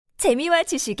재미와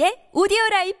지식의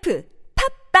오디오라이프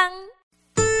팝빵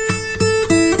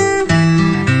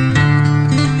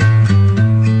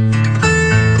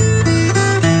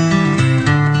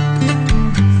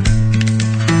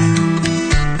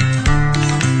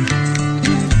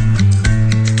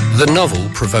The novel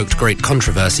provoked great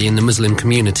controversy in the Muslim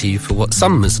community for what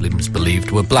some Muslims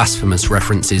believed were blasphemous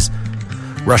references.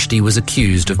 Rushdie was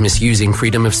accused of misusing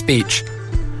freedom of speech.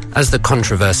 As the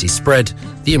controversy spread,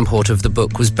 the import of the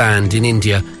book was banned in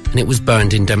India and it was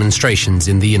burned in demonstrations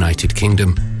in the United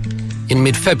Kingdom. In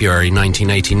mid-February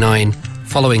 1989,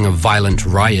 following a violent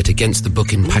riot against the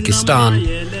book in Pakistan,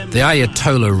 the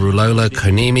Ayatollah Ruhollah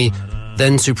Khomeini,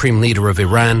 then Supreme Leader of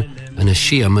Iran, and a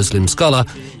Shia Muslim scholar,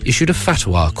 issued a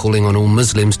fatwa calling on all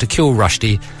Muslims to kill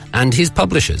Rushdie and his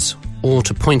publishers, or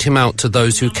to point him out to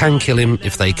those who can kill him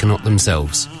if they cannot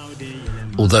themselves.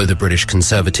 Although the British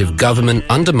Conservative government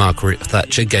under Margaret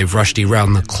Thatcher gave Rushdie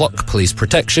round-the-clock police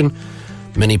protection,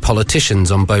 many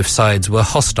politicians on both sides were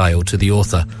hostile to the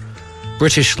author.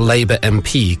 British Labour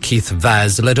MP Keith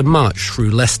Vaz led a march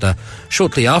through Leicester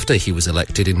shortly after he was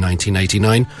elected in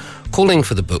 1989, calling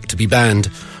for the book to be banned,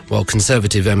 while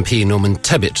Conservative MP Norman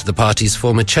Tebbit, the party's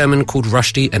former chairman, called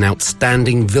Rushdie an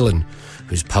outstanding villain,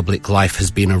 whose public life has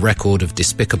been a record of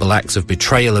despicable acts of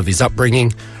betrayal of his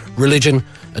upbringing, religion,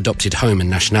 adopted home and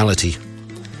nationality.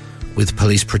 With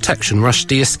police protection,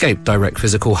 Rushdie escaped direct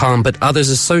physical harm, but others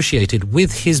associated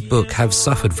with his book have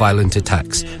suffered violent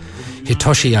attacks.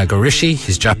 Hitoshi Agorishi,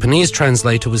 his Japanese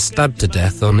translator, was stabbed to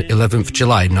death on 11th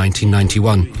July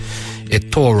 1991.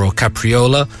 Ettore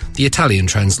Capriola, the Italian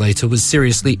translator, was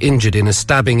seriously injured in a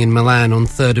stabbing in Milan on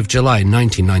 3rd of July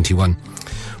 1991.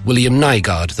 William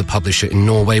Nygaard, the publisher in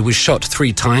Norway, was shot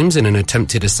 3 times in an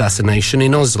attempted assassination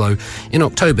in Oslo in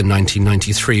October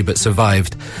 1993 but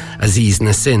survived. Aziz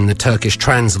Nesin, the Turkish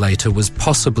translator, was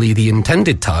possibly the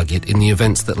intended target in the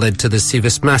events that led to the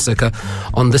Sivas massacre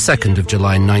on the 2nd of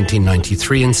July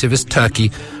 1993 in Sivas, Turkey,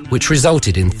 which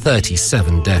resulted in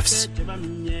 37 deaths.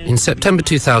 In September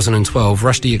 2012,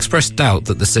 Rushdie expressed doubt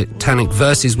that the Satanic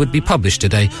verses would be published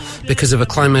today because of a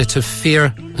climate of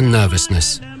fear and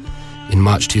nervousness. In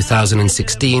March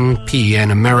 2016,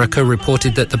 PEN America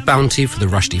reported that the bounty for the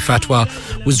Rushdie fatwa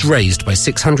was raised by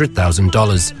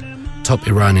 $600,000. Top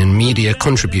Iranian media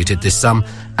contributed this sum,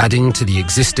 adding to the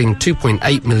existing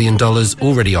 $2.8 million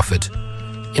already offered.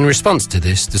 In response to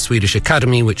this, the Swedish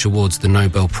Academy, which awards the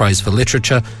Nobel Prize for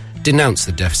Literature, denounced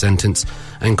the death sentence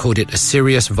and called it a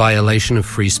serious violation of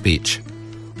free speech.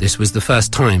 This was the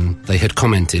first time they had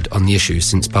commented on the issue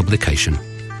since publication.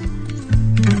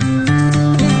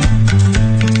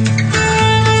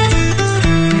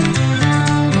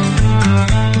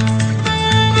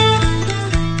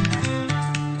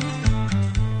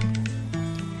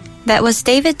 That was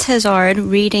David Tezard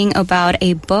reading about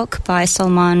a book by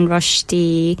Salman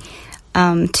Rushdie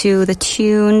to the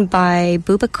tune by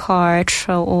Bookmark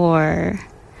Traore.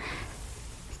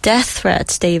 Death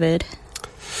threats, David.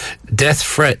 Death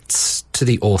threats to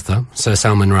the author, Sir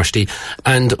Salman Rushdie,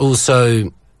 and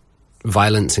also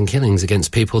violence and killings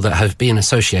against people that have been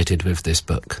associated with this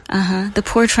book. The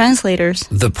poor translators.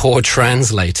 The poor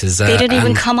translators. They didn't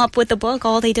even come up with the book.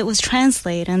 All they did was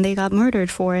translate, and they got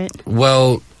murdered for it.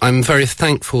 Well, I'm very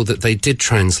thankful that they did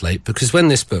translate, because when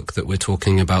this book that we're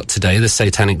talking about today, the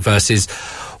Satanic Verses,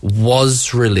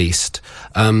 was released,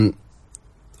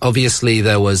 obviously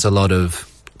there was a lot of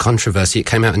controversy. It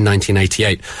came out in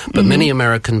 1988, but many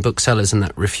American booksellers and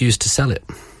that refused to sell it.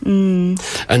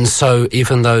 And so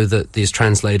even though that these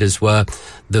translators were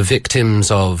the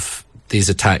victims of these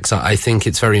attacks, I think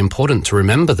it's very important to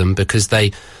remember them, because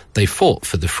they fought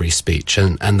for the free speech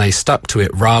and they stuck to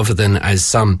it, rather than, as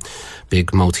some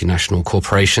big multinational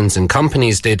corporations and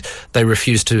companies did, they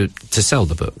refused to sell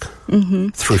the book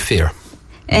through fear.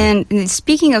 And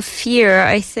speaking of fear,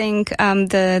 I think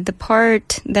the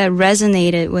part that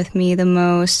resonated with me the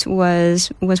most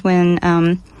was when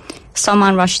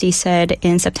Salman Rushdie said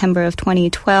in September of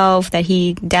 2012 that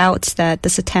he doubts that the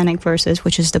Satanic Verses,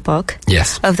 which is the book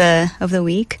of the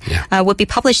week, would be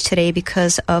published today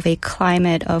because of a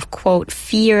climate of, quote,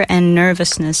 fear and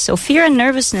nervousness. So fear and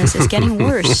nervousness is getting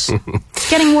worse. It's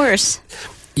getting worse.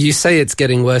 You say it's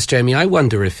getting worse, Jamie. I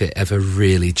wonder if it ever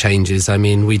really changes. I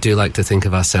mean, we do like to think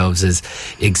of ourselves as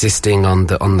existing on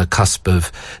the cusp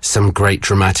of some great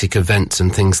dramatic events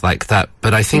and things like that.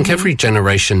 But I think every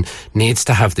generation needs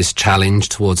to have this challenge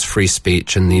towards free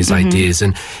speech and these ideas.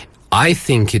 And I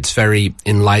think it's very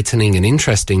enlightening and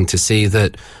interesting to see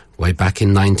that way back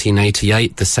in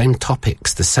 1988, the same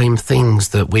topics, the same things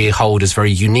that we hold as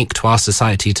very unique to our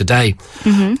society today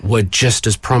were just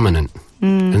as prominent.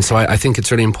 And so I think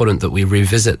it's really important that we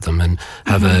revisit them and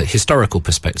have a historical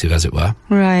perspective, as it were.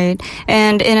 Right.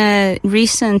 And in a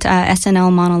recent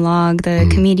SNL monologue, the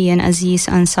comedian Aziz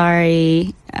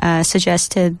Ansari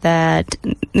suggested that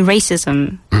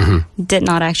racism did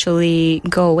not actually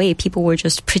go away. People were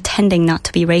just pretending not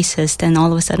to be racist, and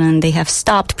all of a sudden they have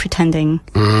stopped pretending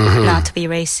not to be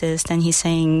racist. And he's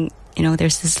saying, you know,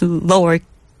 there's this lowercase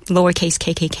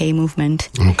KKK movement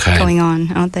going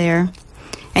on out there.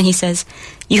 And he says,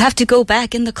 you have to go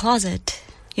back in the closet,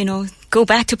 you know, go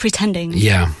back to pretending.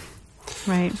 Yeah.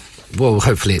 Right. Well,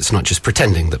 hopefully it's not just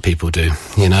pretending that people do,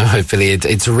 you know. Hopefully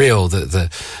it's real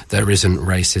that there isn't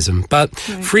racism. But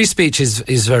free speech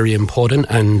is very important,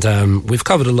 and we've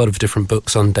covered a lot of different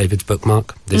books on David's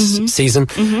Bookmark this season.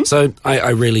 So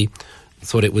I really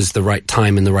thought it was the right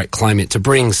time and the right climate to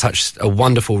bring such a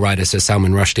wonderful writer as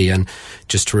Salman Rushdie. And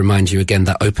just to remind you again,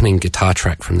 that opening guitar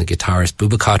track from the guitarist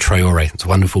Boubacar Traoré. It's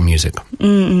wonderful music.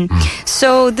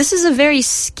 So this is a very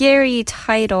scary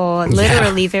title,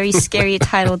 literally very scary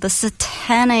title, The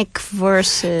Satanic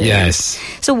Verses. Yes.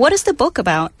 So what is the book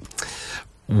about?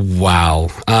 Wow.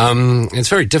 It's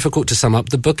very difficult to sum up.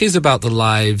 The book is about the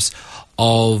lives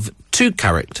of two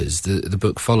characters. The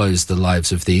book follows the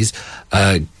lives of these,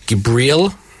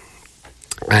 Gabriel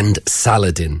and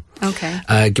Saladin.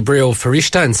 Gabriel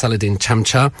Farishta and Saladin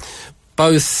Chamcha,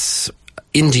 both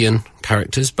Indian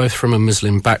characters, both from a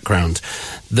Muslim background.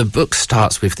 The book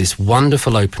starts with this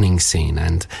wonderful opening scene,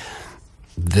 and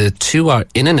the two are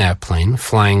in an airplane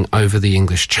flying over the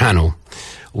English Channel.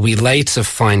 We later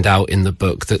find out in the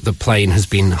book that the plane has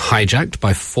been hijacked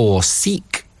by 4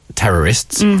 Sikh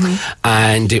terrorists,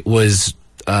 and it was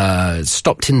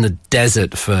stopped in the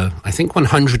desert for, I think,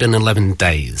 111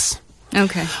 days.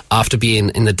 After being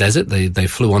in the desert, they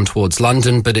flew on towards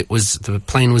London, but the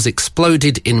plane was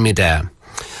exploded in midair.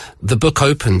 The book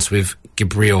opens with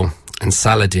Gabriel and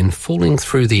Saladin falling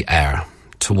through the air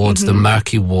towards the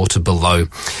murky water below.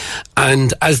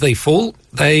 And as they fall,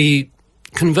 they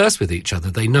converse with each other,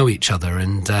 they know each other,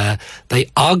 and they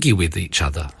argue with each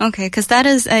other. Okay, because that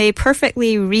is a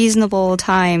perfectly reasonable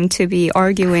time to be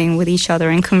arguing with each other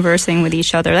and conversing with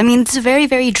each other. I mean, it's a very,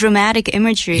 very dramatic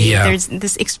imagery. Yeah. There's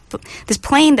this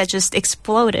plane that just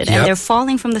exploded, and they're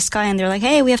falling from the sky, and they're like,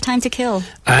 hey, we have time to kill.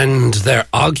 And they're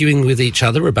arguing with each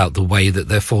other about the way that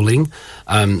they're falling,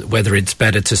 whether it's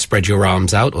better to spread your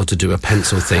arms out or to do a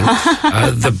pencil thing.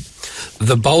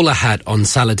 The bowler hat on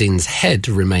Saladin's head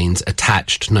remains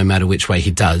attached no matter which way he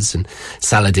does, and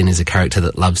Saladin is a character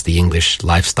that loves the English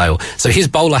lifestyle, so his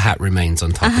bowler hat remains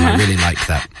on top, and I really like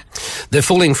that. They're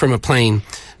falling from a plane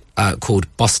called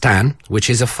Bostan, which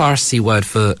is a Farsi word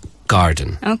for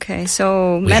garden. Okay,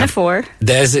 so metaphor.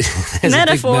 There's a big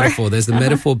metaphor. There's the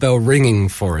metaphor bell ringing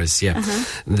for us,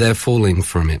 They're falling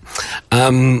from it.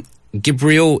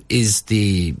 Gabriel is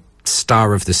the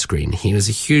star of the screen. He was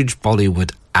a huge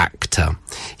Bollywood actor.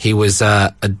 He was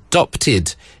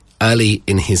adopted early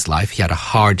in his life. He had a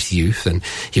hard youth, and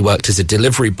he worked as a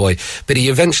delivery boy, but he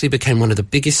eventually became one of the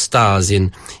biggest stars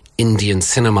in Indian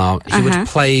cinema. He would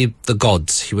play the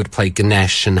gods. He would play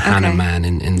Ganesh and Hanuman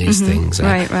in these things.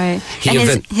 Right.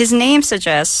 And his name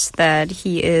suggests that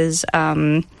he is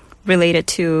related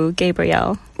to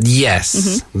Gabriel.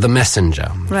 Yes, the messenger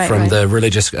from the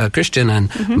religious Christian and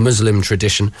Muslim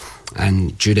tradition,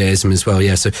 and Judaism as well.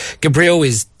 Yeah, so Gabriel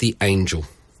is the angel.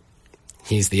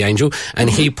 He's the angel, and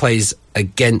he plays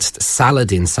against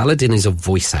Saladin. Saladin is a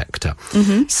voice actor.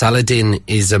 Saladin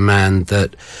is a man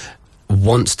that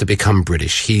wants to become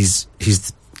British. He's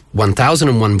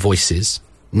 1001 voices.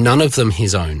 None of them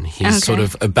his own. He's sort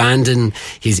of abandoned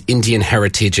his Indian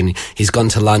heritage, and he's gone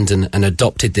to London and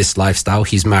adopted this lifestyle.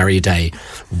 He's married a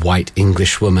white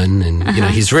English woman, and you know,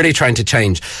 he's really trying to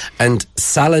change. And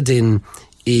Saladin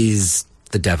is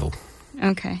the devil.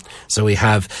 Okay. So we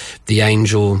have the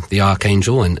angel, the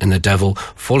archangel, and the devil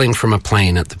falling from a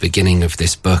plane at the beginning of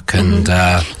this book. And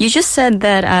you just said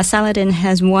that Saladin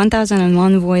has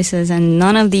 1001 voices, and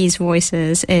none of these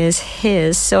voices is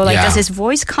his. So, does his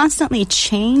voice constantly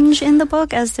change in the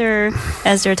book as they're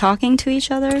talking to each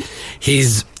other?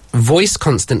 His voice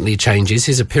constantly changes.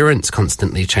 His appearance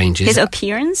constantly changes. His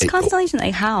appearance constantly changes?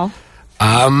 Like how?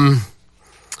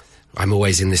 I'm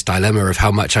always in this dilemma of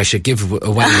how much I should give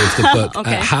away with the book.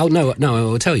 No, I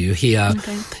will tell you. He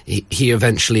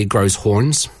eventually grows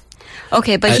horns.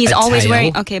 Okay, but he's always tail.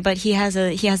 wearing. Okay, but he has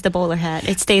the bowler hat.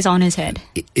 It stays on his head.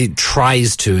 It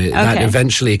tries to. That Okay.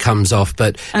 eventually comes off,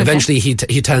 but eventually he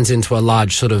turns into a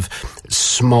large sort of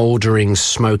smouldering,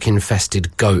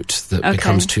 smoke-infested goat that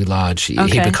becomes too large. He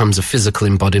becomes a physical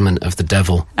embodiment of the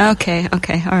devil. Okay,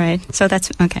 all right. So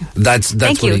that's okay. That's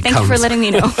Thank what you. he Thank comes. you for letting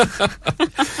me know.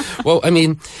 Well, I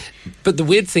mean, but the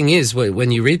weird thing is,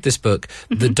 when you read this book,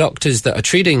 the doctors that are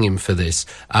treating him for this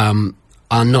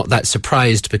are not that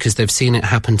surprised because they've seen it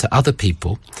happen to other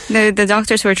people. The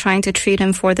doctors were trying to treat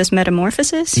him for this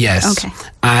metamorphosis? Yes. Okay.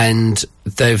 And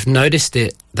they've noticed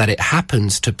that it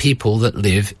happens to people that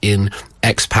live in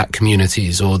expat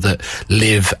communities or that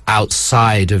live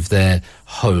outside of their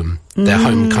home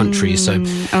country. So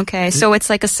Okay, so it's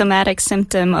like a somatic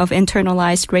symptom of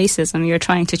internalized racism. You're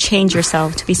trying to change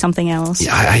yourself to be something else.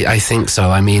 yeah, I think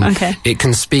so. I mean, it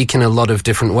can speak in a lot of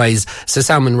different ways. So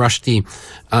Salman Rushdie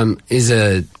is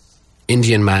a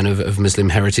Indian man of Muslim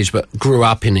heritage, but grew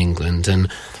up in England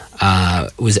and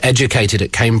was educated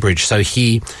at Cambridge. So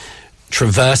he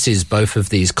traverses both of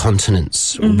these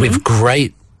continents with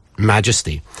great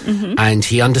majesty, and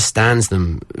he understands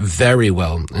them very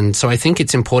well. And so I think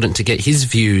it's important to get his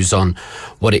views on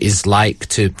what it is like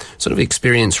to sort of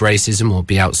experience racism or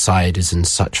be outsiders and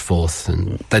such forth.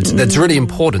 And that's really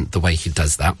important, the way he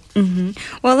does that.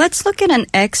 Well, let's look at an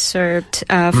excerpt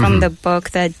from the book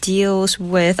that deals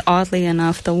with, oddly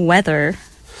enough, the weather.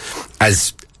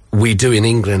 As we do in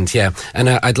England, yeah. And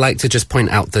I'd like to just point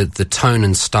out the tone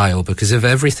and style, because of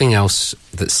everything else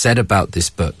that's said about this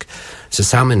book. So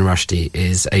Salman Rushdie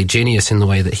is a genius in the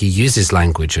way that he uses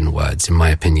language and words, in my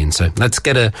opinion. So let's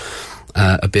get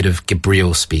a bit of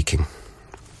Gabriel speaking.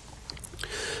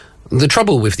 The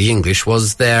trouble with the English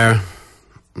was their,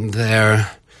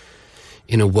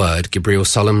 in a word, Gabriel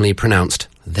solemnly pronounced,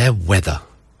 their weather.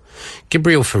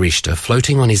 Gabriel Farishta,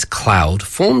 floating on his cloud,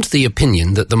 formed the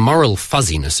opinion that the moral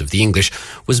fuzziness of the English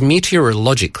was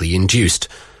meteorologically induced.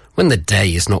 When the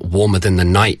day is not warmer than the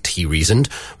night, he reasoned,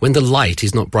 when the light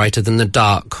is not brighter than the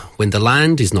dark, when the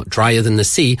land is not drier than the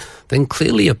sea, then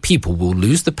clearly a people will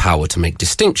lose the power to make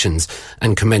distinctions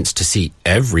and commence to see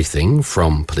everything,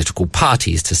 from political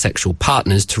parties to sexual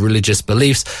partners to religious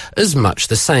beliefs, as much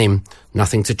the same.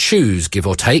 Nothing to choose, give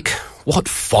or take. What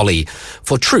folly!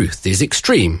 For truth is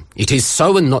extreme. It is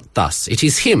so and not thus. It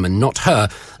is him and not her,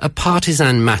 a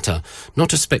partisan matter,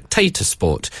 not a spectator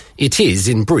sport. It is,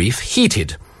 in brief,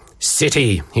 heated.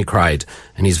 City, he cried,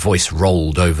 and his voice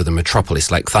rolled over the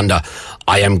metropolis like thunder.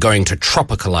 I am going to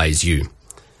tropicalize you.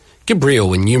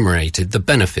 Gabriel enumerated the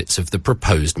benefits of the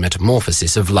proposed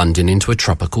metamorphosis of London into a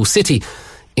tropical city.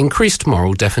 Increased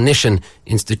moral definition,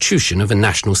 institution of a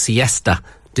national siesta,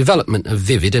 development of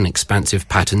vivid and expansive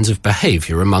patterns of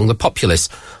behaviour among the populace,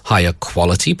 higher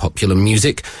quality popular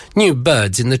music, new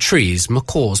birds in the trees,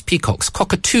 macaws, peacocks,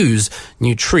 cockatoos,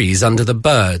 new trees under the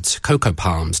birds, cocoa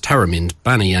palms, tamarind,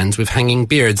 banyans with hanging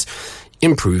beards,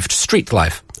 improved street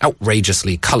life,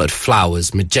 outrageously coloured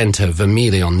flowers, magenta,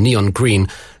 vermilion, neon green,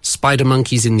 spider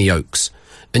monkeys in the oaks,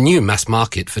 a new mass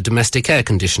market for domestic air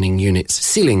conditioning units,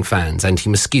 ceiling fans,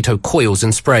 anti-mosquito coils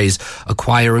and sprays, a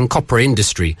choir and copra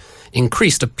industry,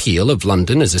 increased appeal of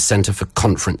London as a centre for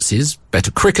conferences,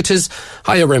 better cricketers,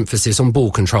 higher emphasis on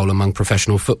ball control among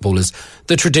professional footballers,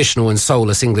 the traditional and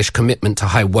soulless English commitment to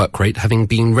high work rate having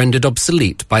been rendered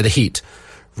obsolete by the heat,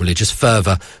 religious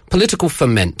fervour, political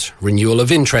ferment, renewal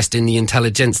of interest in the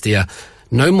intelligentsia,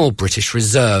 no more British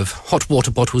Reserve, hot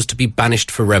water bottles to be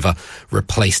banished forever,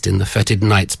 replaced in the fetid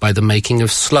nights by the making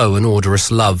of slow and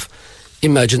odorous love,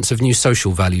 emergence of new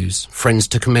social values, friends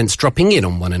to commence dropping in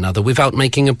on one another without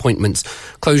making appointments,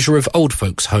 closure of old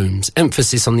folks' homes,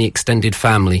 emphasis on the extended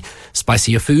family,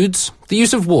 spicier foods, the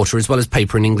use of water as well as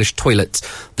paper in English toilets,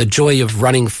 the joy of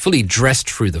running fully dressed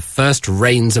through the first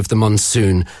rains of the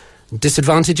monsoon.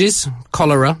 Disadvantages: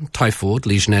 cholera, typhoid,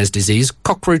 Legionnaire's disease,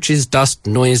 cockroaches, dust,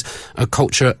 noise, a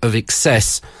culture of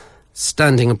excess.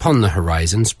 Standing upon the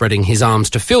horizon, spreading his arms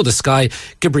to fill the sky,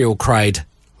 Gabriel cried,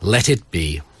 "Let it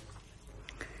be."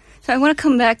 So I want to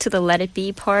come back to the let it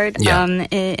be part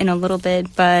in a little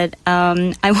bit, but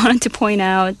I wanted to point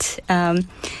out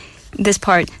this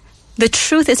part. The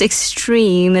truth is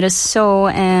extreme. It is so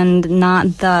and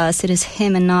not thus. It is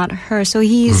him and not her. So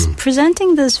he's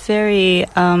presenting this very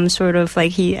sort of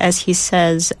like as he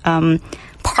says,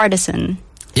 partisan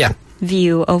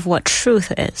view of what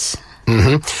truth is.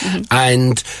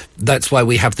 And that's why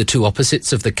we have the two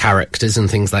opposites of the characters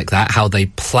and things like that, how they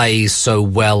play so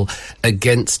well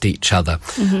against each other.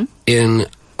 In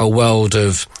a world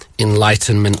of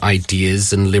Enlightenment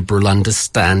ideas and liberal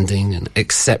understanding and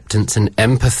acceptance and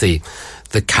empathy,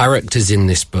 the characters in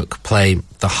this book play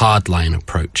the hardline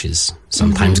approaches,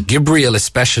 sometimes Gabriel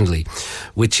especially,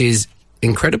 which is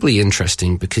incredibly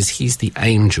interesting because he's the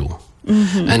angel.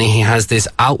 And he has this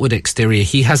outward exterior.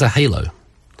 He has a halo.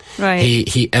 Right.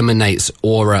 He emanates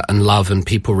aura and love, and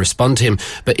people respond to him.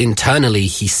 But internally,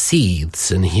 he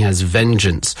seethes and he has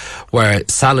vengeance. Where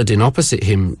Saladin, opposite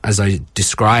him, as I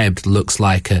described, looks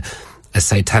like a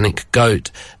satanic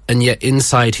goat. And yet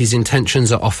inside, his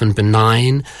intentions are often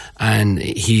benign, and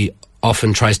he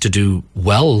often tries to do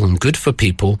well and good for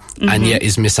people, and yet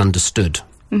is misunderstood.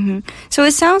 So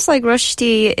it sounds like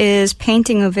Rushdie is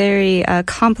painting a very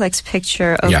complex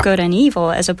picture of good and evil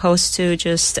as opposed to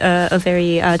just a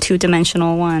very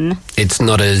two-dimensional one. It's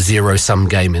not a zero-sum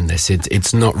game in this.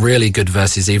 It's not really good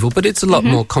versus evil, but it's a lot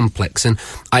more complex. And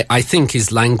I think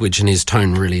his language and his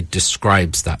tone really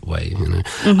describes that way. You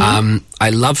know,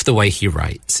 I love the way he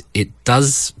writes. It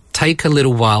does take a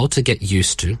little while to get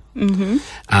used to.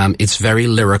 It's very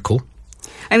lyrical.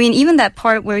 I mean, even that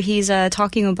part where he's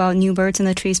talking about new birds in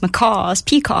the trees, macaws,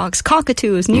 peacocks,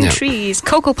 cockatoos, new trees,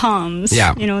 cocoa palms.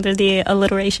 Yeah. You know, they're the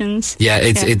alliterations. Yeah,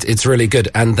 it's really good.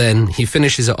 And then he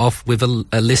finishes it off with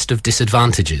a list of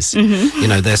disadvantages. You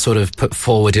know, they're sort of put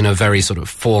forward in a very sort of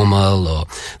formal, or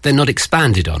they're not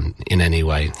expanded on in any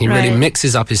way. He really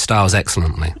mixes up his styles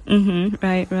excellently.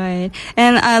 Right.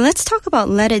 And let's talk about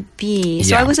Let It Be.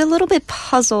 So I was a little bit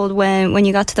puzzled when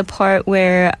you got to the part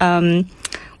where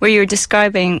you're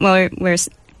describing, where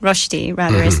Rushdie,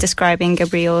 rather, is describing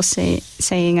Gabriel saying,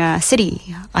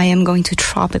 City, I am going to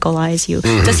tropicalize you.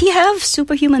 Does he have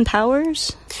superhuman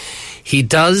powers? He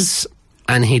does,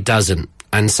 and he doesn't.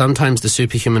 And sometimes the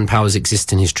superhuman powers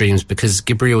exist in his dreams because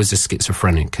Gabriel is a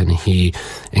schizophrenic, and he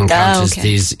encounters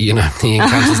these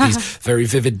very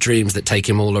vivid dreams that take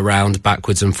him all around,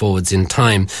 backwards and forwards in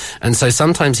time. And so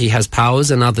sometimes he has powers,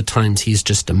 and other times he's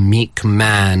just a meek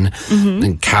man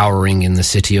and cowering in the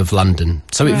city of London.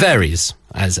 So it varies,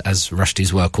 as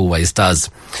Rushdie's work always does.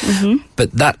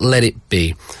 But that Let It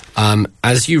Be.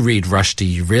 As you read Rushdie,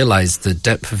 you realize the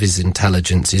depth of his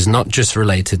intelligence is not just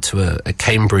related to a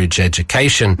Cambridge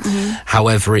education.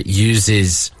 However, it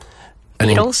uses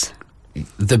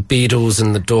the Beatles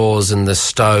and the Doors and the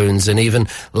Stones, and even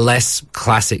less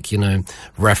classic,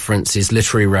 references,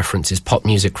 literary references, pop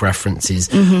music references.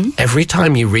 Every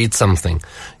time you read something,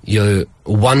 you're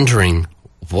wondering,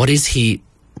 what is he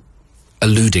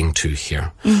alluding to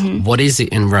here? What is it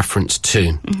in reference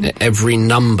to? Every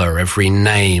number, every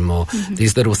name, or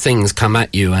these little things come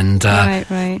at you. And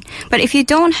right. But if you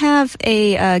don't have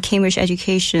a Cambridge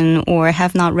education or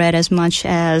have not read as much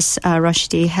as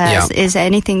Rushdie has, is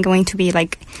anything going to be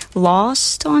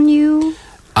lost on you?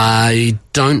 I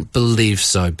don't believe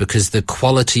so, because the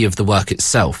quality of the work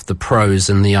itself, the prose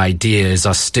and the ideas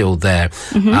are still there.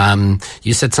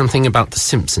 You said something about The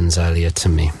Simpsons earlier to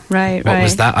me. Right. What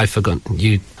was that? I forgot.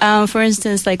 For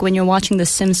instance, when you're watching The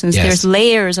Simpsons, there's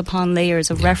layers upon layers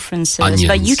of references. Onions.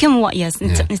 But you can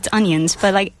it's onions.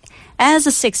 But as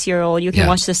a 6-year-old, you can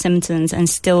watch The Simpsons and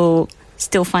still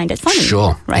find it funny.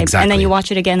 Sure, right? Exactly. And then you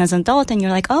watch it again as an adult and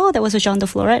you're like, oh, that was a Jean de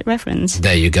Florette reference.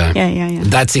 There you go. Yeah.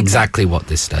 That's exactly what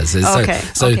this does.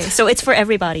 So it's for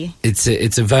everybody. It's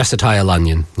a versatile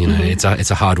onion, it's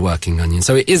a hard-working onion.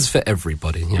 So it is for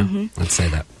everybody, Let's say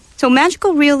that. So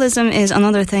magical realism is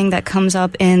another thing that comes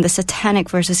up in the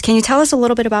Satanic verses. Can you tell us a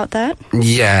little bit about that?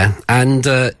 Yeah, and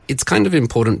it's kind of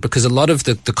important because a lot of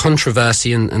the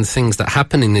controversy and things that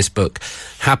happen in this book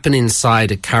happen inside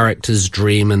a character's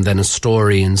dream and then a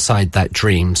story inside that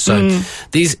dream. So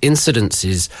these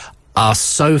incidences are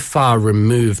so far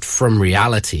removed from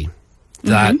reality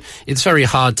that it's very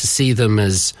hard to see them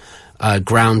as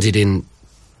grounded in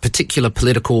particular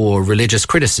political or religious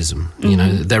criticism.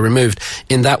 They're removed.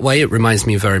 In that way, it reminds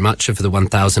me very much of the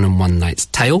 1001 Nights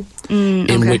Tale,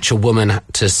 in which a woman,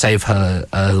 to save her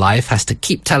life, has to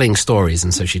keep telling stories.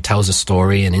 And so she tells a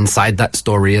story, and inside that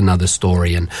story, another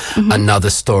story, and another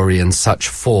story, and such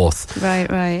forth.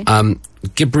 Right.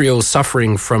 Gabriel,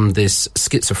 suffering from this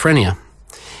schizophrenia,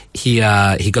 he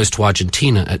goes to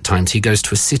Argentina at times. He goes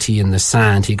to a city in the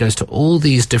sand. He goes to all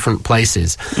these different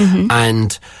places.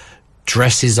 And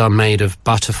dresses are made of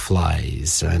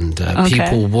butterflies, and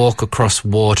people walk across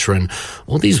water, and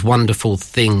all these wonderful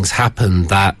things happen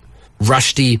that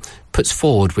Rushdie puts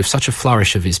forward with such a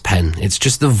flourish of his pen. It's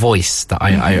just the voice that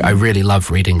I really love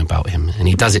reading about him, and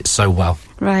he does it so well.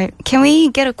 Right. Can we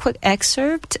get a quick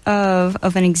excerpt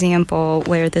of an example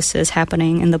where this is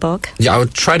happening in the book? Yeah, I'll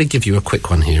try to give you a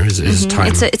quick one here as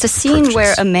time It's a scene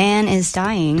where a man is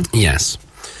dying. Yes.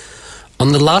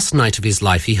 On the last night of his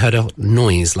life, he heard a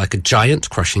noise like a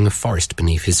giant crushing a forest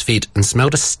beneath his feet and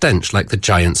smelled a stench like the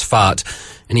giant's fart,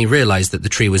 and he realized that the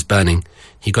tree was burning.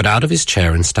 He got out of his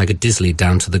chair and staggered dizzily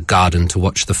down to the garden to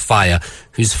watch the fire,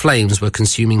 whose flames were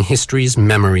consuming histories,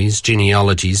 memories,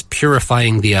 genealogies,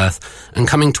 purifying the earth, and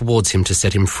coming towards him to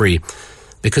set him free.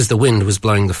 Because the wind was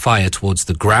blowing the fire towards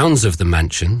the grounds of the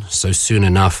mansion, so soon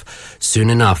enough,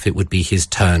 it would be his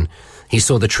turn. He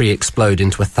saw the tree explode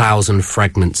into 1,000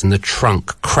 fragments and the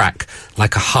trunk crack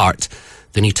like a heart.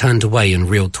 Then he turned away and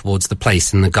reeled towards the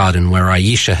place in the garden where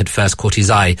Aisha had first caught his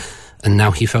eye, and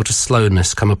now he felt a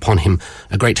slowness come upon him,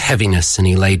 a great heaviness, and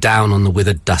he lay down on the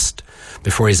withered dust.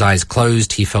 Before his eyes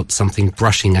closed, he felt something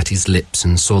brushing at his lips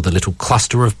and saw the little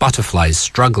cluster of butterflies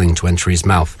struggling to enter his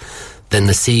mouth. Then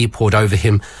the sea poured over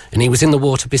him, and he was in the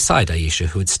water beside Aisha,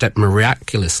 who had stepped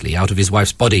miraculously out of his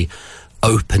wife's body.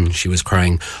 "Open," she was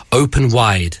crying, "open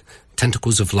wide."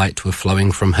 Tentacles of light were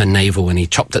flowing from her navel, and he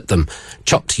chopped at them,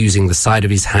 chopped using the side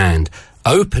of his hand.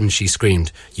 "Open," she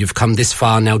screamed. "You've come this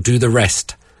far, now do the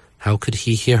rest." How could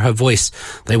he hear her voice?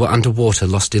 They were underwater,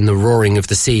 lost in the roaring of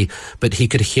the sea, but he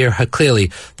could hear her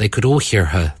clearly. They could all hear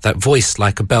her, that voice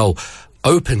like a bell.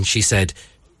 "Open," she said.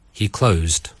 He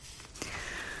closed.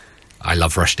 I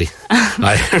love Rushdie.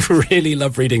 I really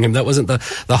love reading him. That wasn't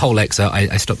the whole excerpt.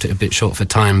 I stopped it a bit short for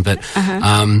time, but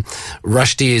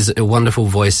Rushdie is a wonderful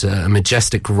voice, a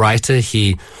majestic writer.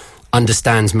 He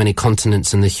understands many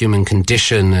continents and the human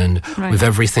condition, and with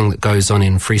everything that goes on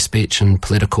in free speech and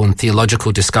political and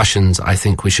theological discussions, I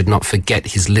think we should not forget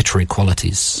his literary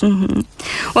qualities. Mm-hmm.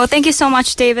 Well, thank you so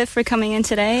much, David, for coming in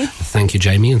today. Thank you,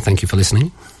 Jamie, and thank you for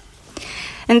listening.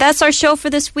 And that's our show for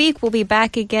this week. We'll be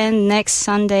back again next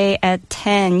Sunday at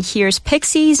 10. Here's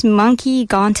Pixies, Monkey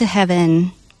Gone to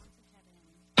Heaven.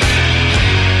 There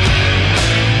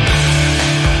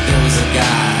was a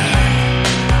guy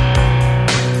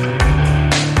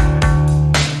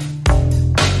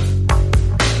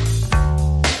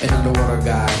an underwater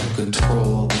guy who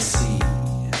controlled the sea.